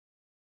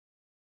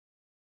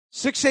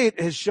 6-8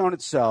 has shown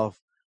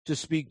itself to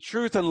speak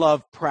truth and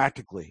love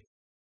practically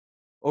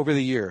over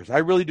the years. I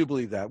really do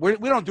believe that. We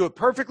don't do it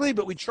perfectly,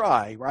 but we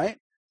try, right?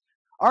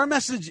 Our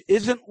message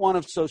isn't one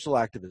of social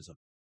activism.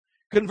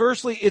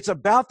 Conversely, it's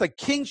about the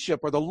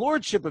kingship or the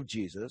lordship of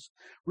Jesus,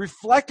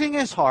 reflecting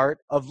his heart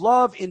of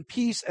love in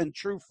peace and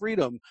true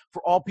freedom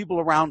for all people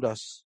around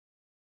us.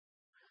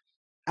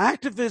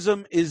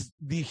 Activism is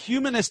the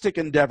humanistic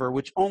endeavor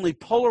which only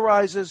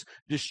polarizes,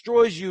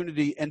 destroys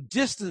unity, and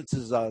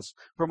distances us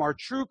from our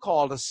true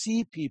call to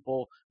see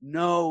people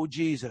know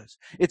Jesus.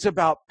 It's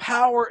about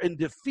power and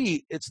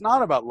defeat. It's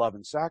not about love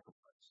and sacrifice,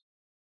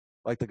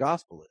 like the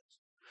gospel is.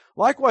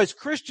 Likewise,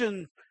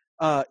 Christian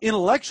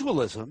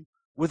intellectualism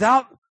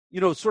without,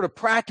 sort of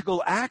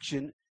practical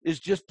action is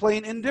just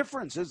plain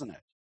indifference, isn't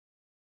it?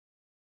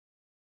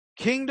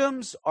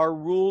 Kingdoms are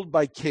ruled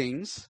by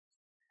kings,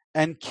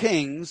 and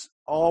kings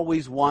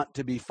always want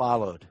to be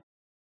followed.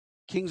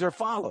 Kings are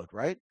followed,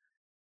 right?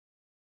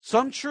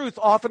 Some truth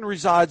often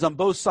resides on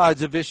both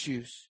sides of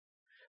issues,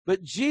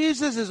 but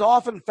Jesus is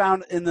often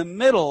found in the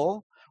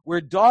middle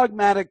where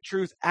dogmatic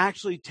truth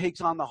actually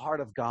takes on the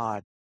heart of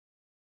God.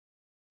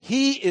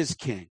 He is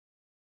king.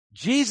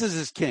 Jesus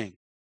is king.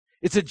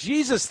 It's a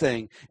Jesus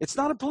thing. It's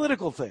not a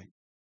political thing.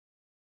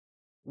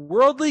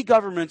 Worldly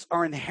governments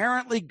are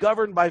inherently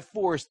governed by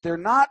force. They're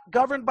not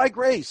governed by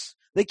grace.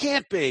 They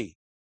can't be.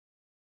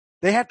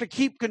 They have to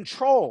keep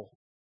control.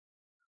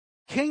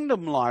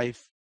 Kingdom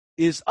life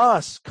is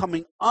us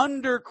coming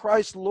under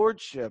Christ's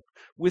lordship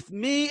with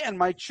me and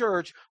my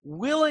church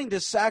willing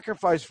to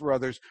sacrifice for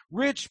others,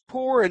 rich,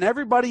 poor, and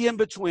everybody in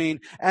between,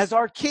 as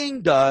our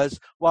king does,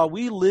 while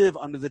we live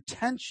under the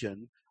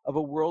tension of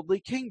a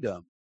worldly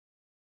kingdom,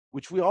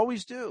 which we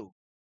always do.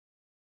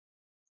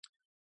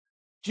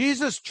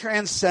 Jesus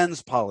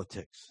transcends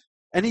politics,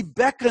 and he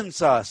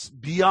beckons us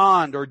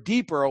beyond or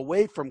deeper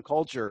away from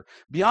culture,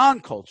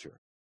 beyond culture.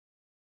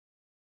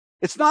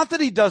 It's not that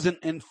he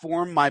doesn't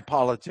inform my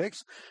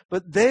politics,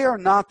 but they are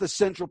not the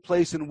central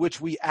place in which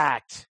we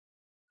act.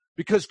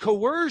 Because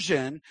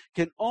coercion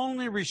can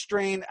only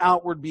restrain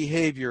outward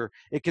behavior.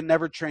 It can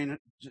never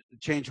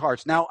change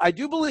hearts. Now, I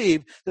do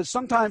believe that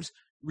sometimes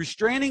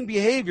restraining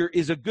behavior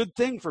is a good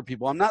thing for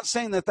people. I'm not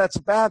saying that that's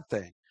a bad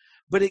thing,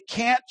 but it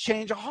can't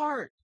change a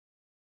heart.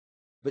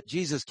 But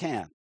Jesus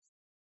can.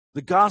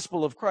 The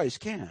gospel of Christ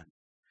can.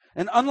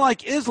 And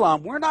unlike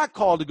Islam, we're not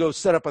called to go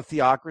set up a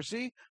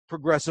theocracy,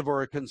 progressive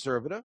or a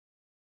conservative,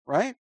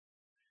 right?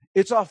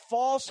 It's a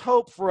false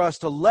hope for us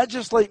to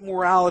legislate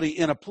morality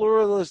in a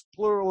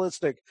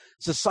pluralistic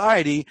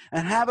society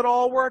and have it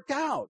all worked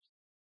out.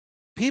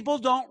 People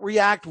don't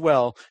react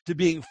well to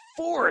being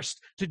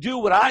forced to do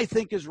what I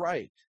think is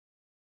right.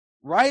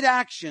 Right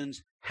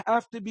actions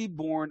have to be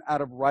born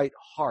out of right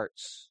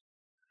hearts,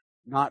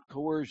 not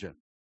coercion.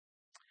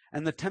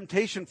 And the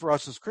temptation for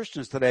us as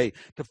Christians today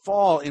to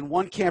fall in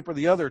one camp or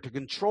the other to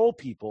control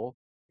people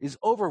is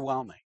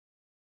overwhelming.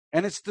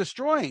 And it's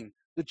destroying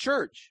the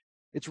church.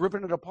 It's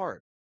ripping it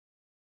apart.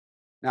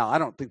 Now, I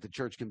don't think the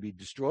church can be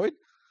destroyed.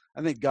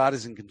 I think God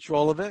is in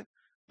control of it.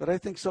 But I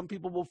think some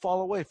people will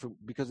fall away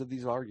because of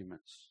these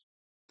arguments.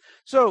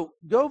 So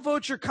go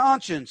vote your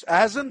conscience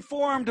as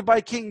informed by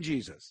King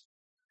Jesus.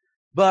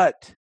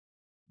 But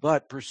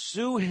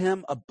pursue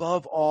him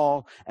above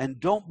all and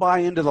don't buy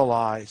into the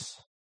lies,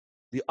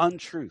 the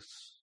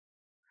untruths.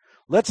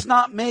 Let's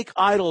not make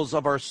idols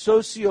of our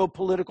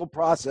socio-political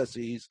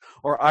processes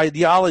or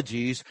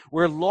ideologies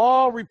where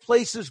law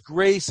replaces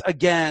grace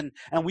again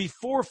and we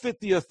forfeit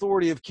the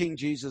authority of King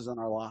Jesus in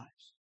our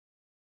lives.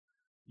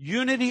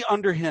 Unity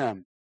under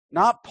him,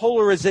 not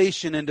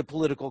polarization into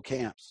political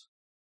camps.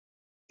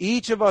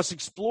 Each of us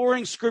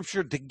exploring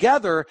Scripture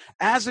together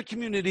as a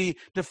community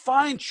to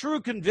find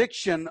true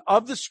conviction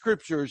of the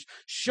Scriptures,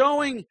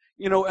 showing,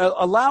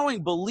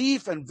 allowing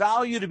belief and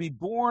value to be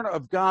born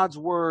of God's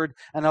Word,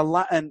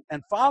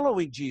 and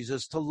following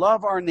Jesus to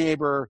love our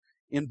neighbor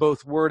in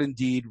both word and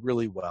deed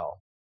really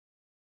well.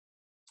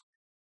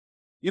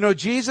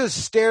 Jesus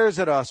stares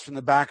at us from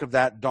the back of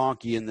that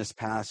donkey in this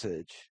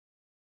passage,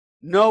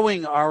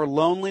 knowing our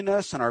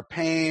loneliness and our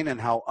pain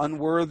and how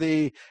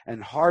unworthy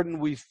and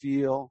hardened we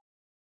feel.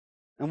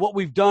 And what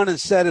we've done and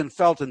said and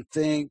felt and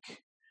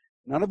think,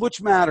 none of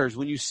which matters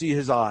when you see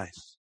his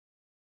eyes.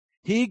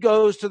 He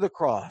goes to the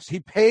cross. He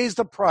pays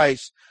the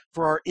price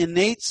for our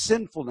innate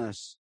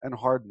sinfulness and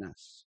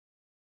hardness.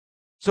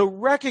 So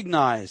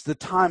recognize the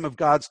time of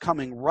God's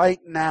coming right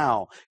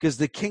now, because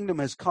the kingdom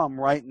has come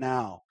right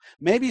now.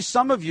 Maybe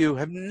some of you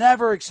have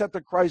never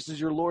accepted Christ as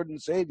your Lord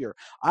and Savior.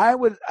 I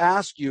would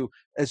ask you,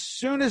 as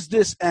soon as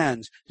this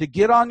ends, to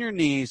get on your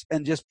knees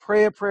and just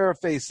pray a prayer of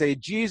faith. Say,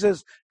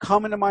 Jesus,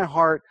 come into my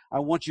heart. I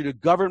want you to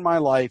govern my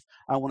life.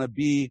 I want to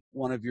be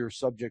one of your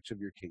subjects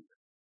of your kingdom.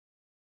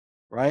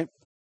 Right?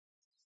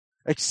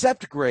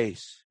 Accept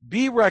grace.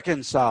 Be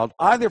reconciled,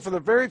 either for the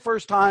very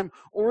first time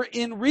or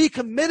in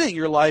recommitting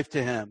your life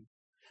to him.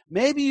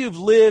 Maybe you've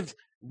lived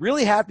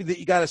really happy that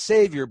you got a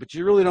Savior, but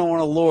you really don't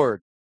want a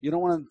Lord. You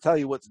don't want him to tell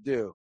you what to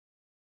do.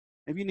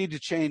 Maybe you need to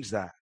change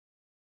that.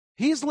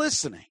 He's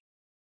listening.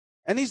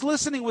 And he's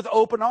listening with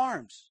open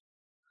arms.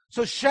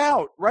 So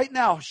shout right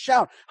now,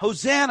 shout,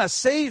 Hosanna,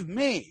 save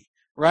me,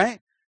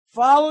 right?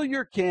 Follow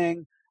your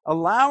King.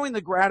 allowing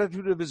the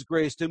gratitude of his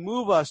grace to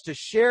move us to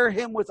share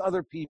him with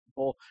other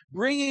people,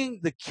 bringing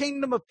the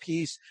kingdom of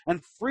peace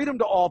and freedom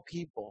to all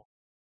people.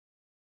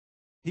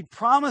 He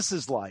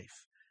promises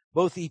life,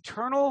 both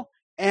eternal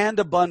and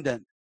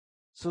abundant.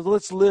 So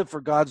let's live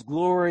for God's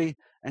glory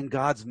and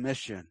God's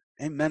mission.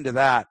 Amen to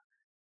that.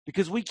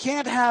 Because we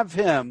can't have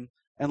him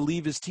and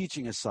leave his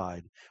teaching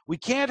aside. We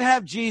can't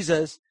have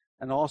Jesus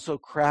and also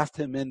craft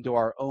him into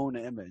our own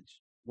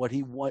image, what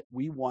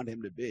we want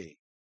him to be.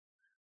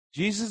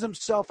 Jesus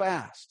himself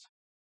asked,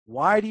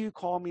 "Why do you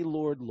call me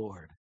Lord,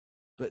 Lord,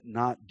 but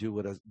not do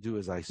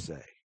as I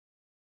say?"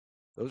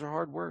 Those are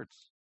hard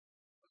words.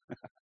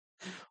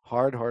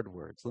 Hard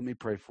words. Let me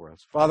pray for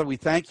us. Father, we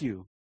thank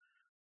you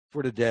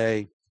for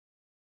today.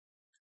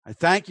 I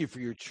thank you for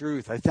your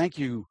truth. I thank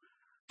you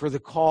for the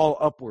call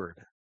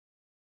upward.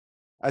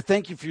 I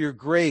thank you for your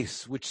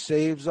grace, which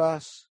saves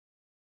us,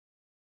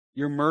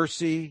 your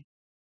mercy,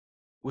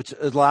 which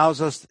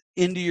allows us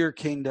into your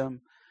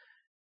kingdom.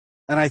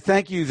 And I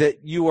thank you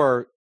that you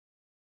are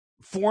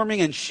forming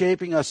and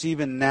shaping us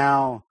even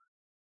now,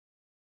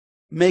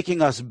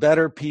 making us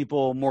better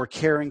people, more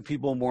caring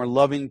people, more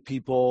loving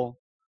people,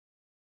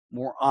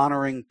 more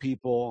honoring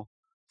people.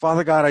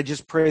 Father God, I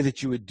just pray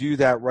that you would do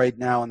that right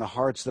now in the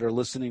hearts that are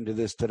listening to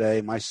this today,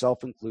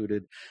 myself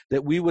included,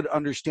 that we would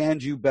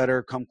understand you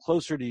better, come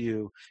closer to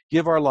you,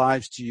 give our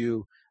lives to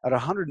you at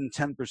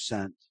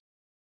 110%,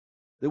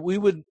 that we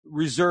would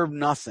reserve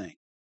nothing.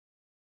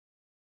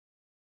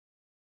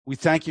 We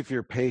thank you for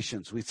your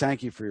patience. We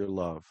thank you for your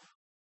love.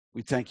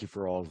 We thank you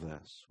for all of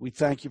this. We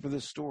thank you for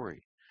this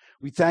story.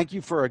 We thank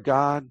you for a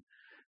God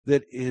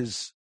that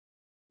is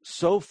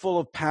so full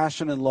of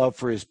passion and love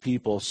for his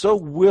people, so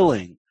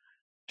willing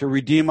to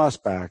redeem us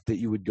back that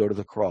you would go to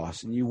the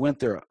cross. And you went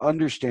there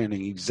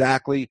understanding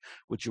exactly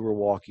what you were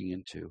walking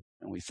into.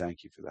 And we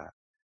thank you for that.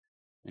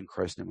 In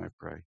Christ's name I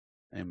pray.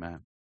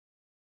 Amen.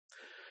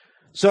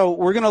 So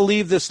we're going to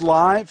leave this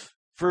live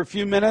for a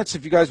few minutes.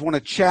 If you guys want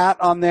to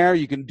chat on there,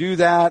 you can do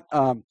that.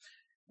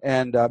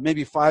 And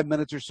maybe 5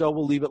 minutes or so,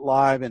 we'll leave it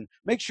live. And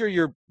make sure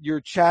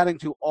you're chatting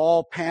to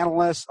all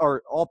panelists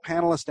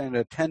and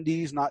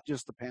attendees, not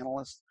just the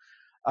panelists,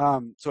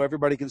 so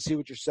everybody can see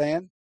what you're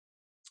saying.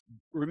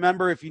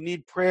 Remember, if you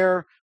need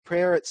prayer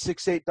at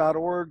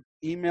 68.org,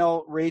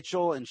 email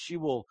Rachel, and she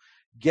will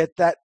get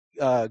that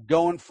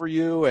going for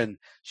you. And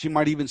she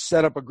might even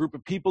set up a group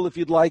of people, if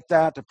you'd like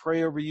that, to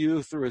pray over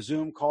you through a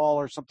Zoom call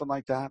or something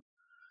like that.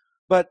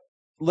 But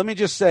let me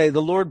just say,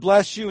 the Lord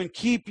bless you and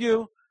keep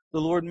you.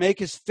 The Lord make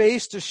his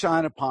face to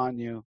shine upon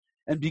you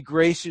and be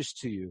gracious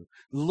to you.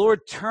 The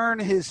Lord turn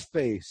his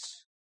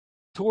face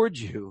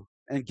towards you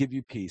and give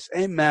you peace.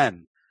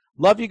 Amen.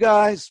 Love you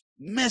guys.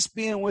 Miss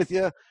being with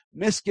you.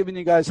 Miss giving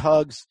you guys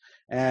hugs.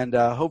 And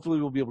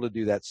hopefully we'll be able to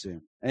do that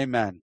soon.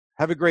 Amen.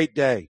 Have a great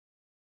day.